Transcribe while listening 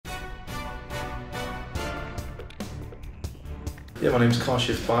Yeah, my name's Kash,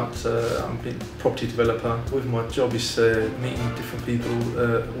 but I'm a property developer. With my job is meeting different people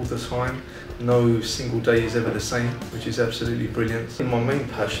all the time. No single day is ever the same, which is absolutely brilliant. My main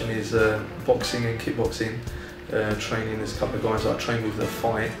passion is boxing and kickboxing. Training, there's a couple of guys that I train with that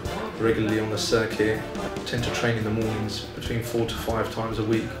fight regularly on the circuit. I tend to train in the mornings between 4 to 5 times a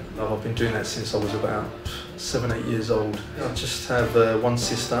week. I've been doing that since I was about 7, 8 years old. I just have one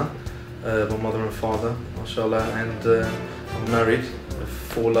sister, my mother and father, mashallah, and I'm married with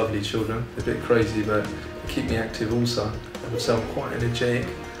 4 lovely children. They're a bit crazy, but they keep me active also. I would say I'm quite energetic.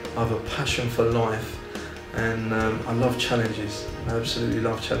 I have a passion for life, and I love challenges. I absolutely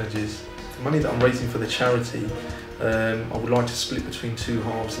love challenges. The money that I'm raising for the charity, I would like to split between 2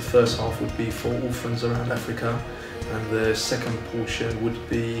 halves. The first half would be for orphans around Africa, and the second portion would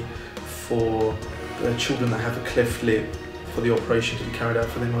be for children that have a cleft lip, for the operation to be carried out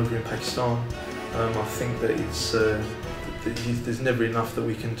for them over in Pakistan. I think that there's never enough that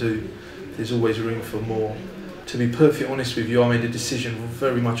we can do. There's always room for more. To be perfectly honest with you, I made a decision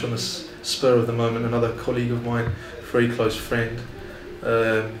very much on the spur of the moment. Another colleague of mine, very close friend,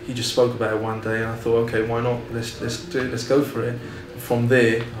 he just spoke about it one day, and I thought, okay, why not? Let's do it. Let's go for it. And from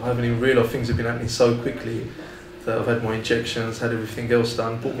there, I haven't even realised things have been happening so quickly that I've had my injections, had everything else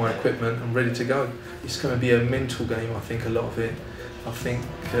done, bought my equipment, and ready to go. It's going to be a mental game, I think, a lot of it. I think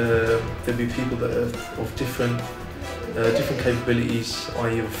there'll be people that are of different capabilities,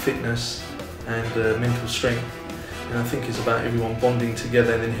 i.e. of fitness and mental strength. And I think it's about everyone bonding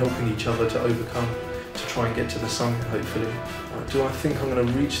together and then helping each other to overcome, to try and get to the summit, hopefully. Do I think I'm going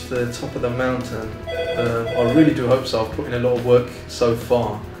to reach the top of the mountain? I really do hope so. I've put in a lot of work so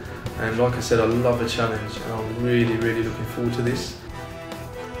far. And like I said, I love a challenge, and I'm really, really looking forward to this.